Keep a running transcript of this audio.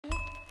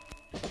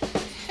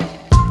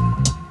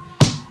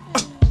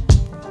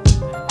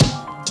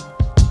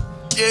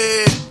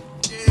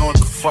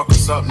fuck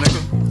us up,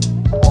 nigga.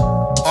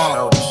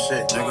 All this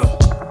shit, nigga.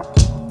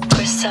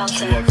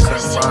 Griselda,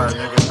 Griselda,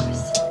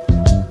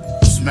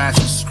 nigga.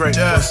 Smashing straight,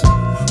 pussy.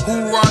 Who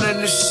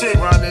running this shit?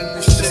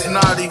 It's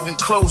not even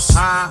close.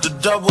 The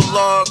double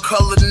R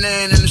colored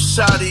in and the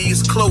shotty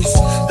is close.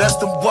 That's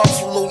the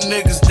Buffalo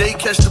niggas, they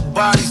catch the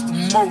bodies the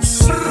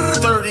most.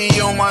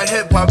 30 on my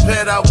hip, I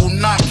bet I will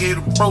not get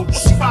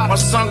approached. My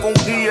son gon'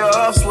 be a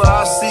hustler,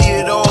 I see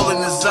it all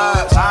in his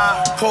eyes.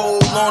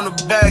 Pole on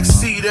the back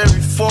seat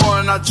every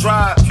foreign I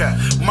drive.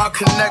 My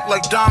connect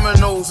like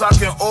dominoes, I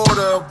can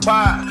order a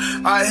pie.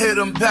 I hit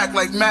him back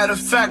like matter of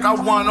fact, I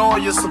want all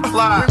your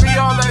supply. Give me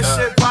all that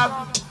shit,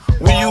 pop.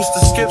 We used to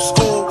skip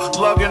school,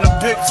 lugging a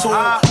big tool.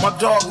 My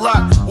dog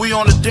lock, we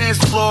on the dance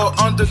floor,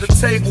 under the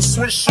table,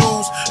 switch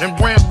shoes. And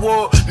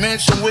Brentwood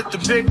mansion with the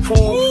big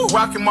pool,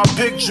 rocking my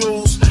big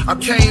jewels. I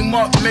came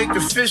up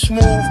making fish move.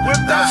 Whip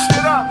that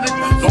shit up,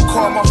 nigga. Don't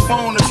call my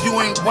phone if you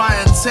ain't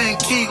buying 10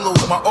 kilos.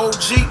 My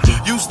OG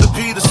used to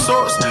be the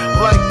source,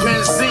 like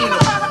Benzina.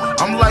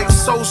 I'm like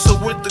Sosa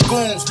with the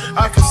goons,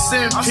 I can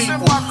send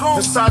people.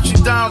 Versace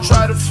down,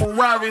 try to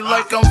Ferrari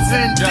like I'm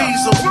Vin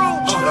Diesel.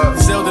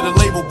 Zelda the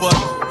label, but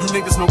you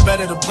niggas know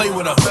better to play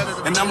with us.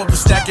 And I'ma be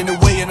stacking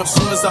away, and as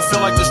soon as I feel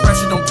like this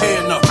pressure don't pay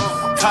enough.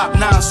 Cop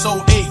 9,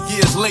 so 8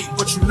 years late,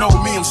 but you know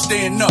me, I'm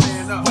staying up.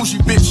 Bougie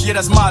bitch, yeah,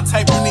 that's my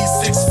type, you need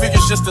 6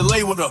 figures just to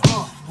lay with her.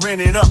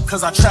 Ran it up,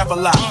 cause I trap a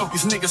lot.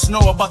 These niggas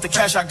know about the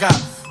cash I got.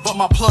 But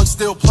my plug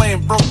still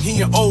playing broke,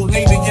 he an old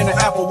navy in an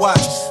Apple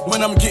Watch.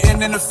 When I'm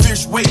getting in the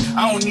fish weight,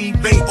 I don't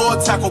need bait or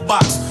tackle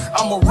box.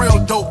 I'm a real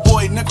dope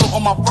boy, nigga,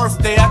 on my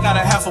birthday I got a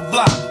half a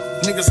block.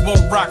 Niggas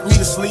won't rock me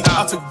to sleep,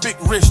 I took big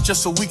risks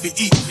just so we could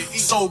eat.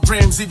 Sold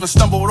grams, even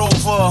stumbled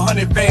over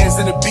 100 bands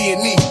in a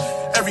B&E.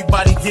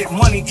 Everybody get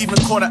money, even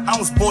quarter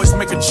ounce boys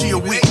make a G a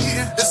week.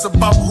 It's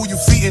about who you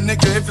feeding,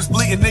 nigga, if it's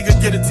bleeding,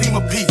 nigga, get a team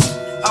apiece.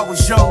 I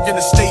was young in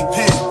the state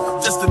pen,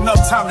 just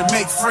enough time to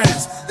make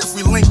friends. If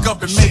we link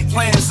up and make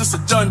plans, it's a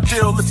done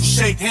deal if you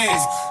shake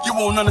hands. You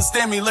won't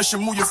understand me unless you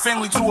move your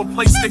family to a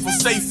place they feel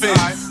safe in.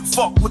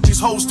 Fuck what these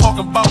hoes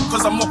talking about,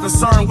 cause I'm more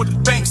concerned with the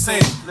bank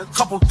saying.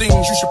 Couple things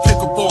you should pick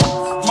up on.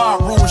 My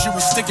rules you be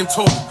sticking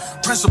to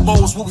them.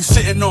 Principles what we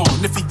sitting on.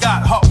 And if he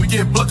got hot, we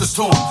get blooders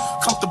to him.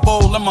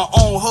 Comfortable in my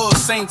own hood,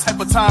 same type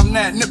of time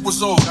that Nip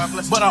was on.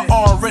 But I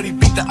already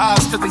beat the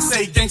odds, cause they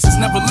say gangsters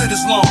never live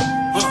this long.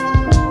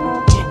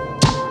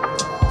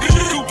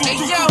 Hey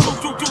yo,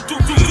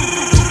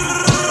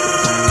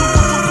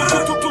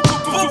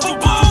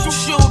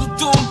 shoulda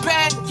doing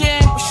bad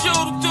again,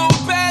 shoulda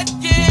doing bad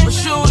again,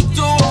 shoulda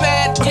doing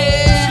bad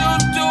again,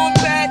 shoulda doing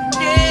bad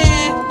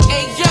again.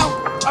 Hey yo,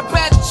 I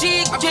bet G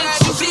get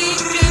you,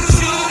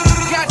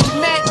 got the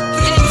Mac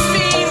in the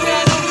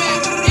female,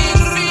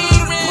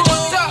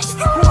 pulled up.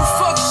 Who the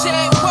fuck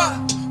said what?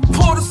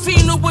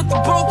 Portofino with the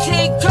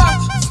bouquet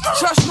cups.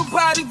 Trust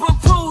nobody but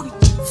Booty.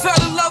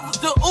 Fell in love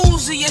with the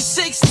Uzi at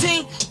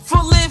 16.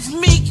 Full live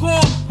me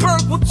on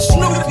Berg with the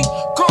Snoopy.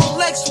 Gold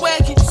Lex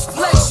wagon,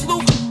 Lex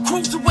Luke.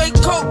 Cruise away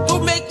coke,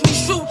 don't make me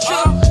shoot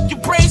ya. Your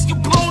brains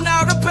get blown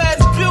out, I bet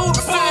it's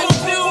beautiful,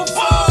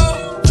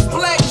 beautiful.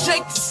 Black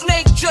Jake the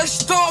Snake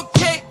just don't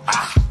care.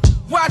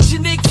 Watch a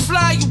nigga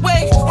fly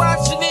away,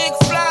 watch a nigga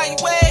fly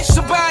away.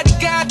 Somebody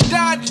gotta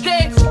die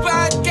today,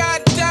 somebody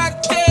gotta die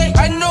today.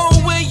 I know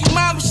where your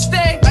mama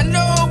stay, I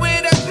know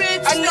where that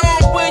bitch stay. I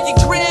know where your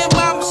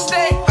grandmama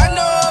stay, I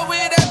know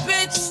where that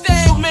bitch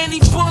stay. So many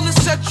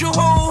bullets at your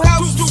whole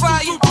house to fire.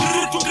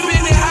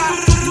 Spinning high,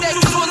 neck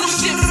full of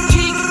shit,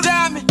 King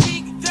Diamond.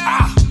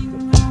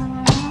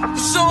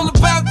 It's all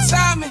about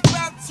timing.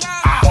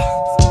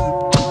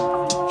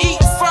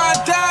 Eat fine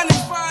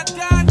dining,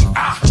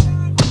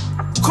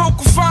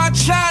 Coco fine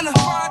China.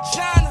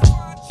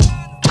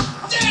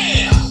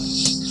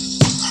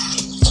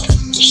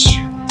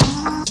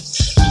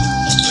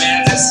 Man,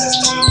 this is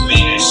the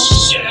meanest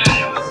shit I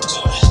ever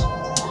done.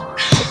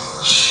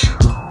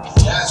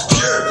 That's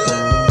pure,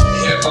 man.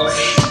 Yeah, boy.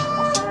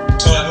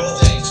 Toilet all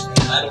days,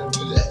 man. I don't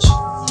do that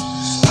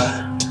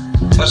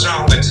shit. What's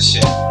wrong with this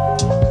shit?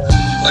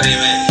 What do you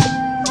mean?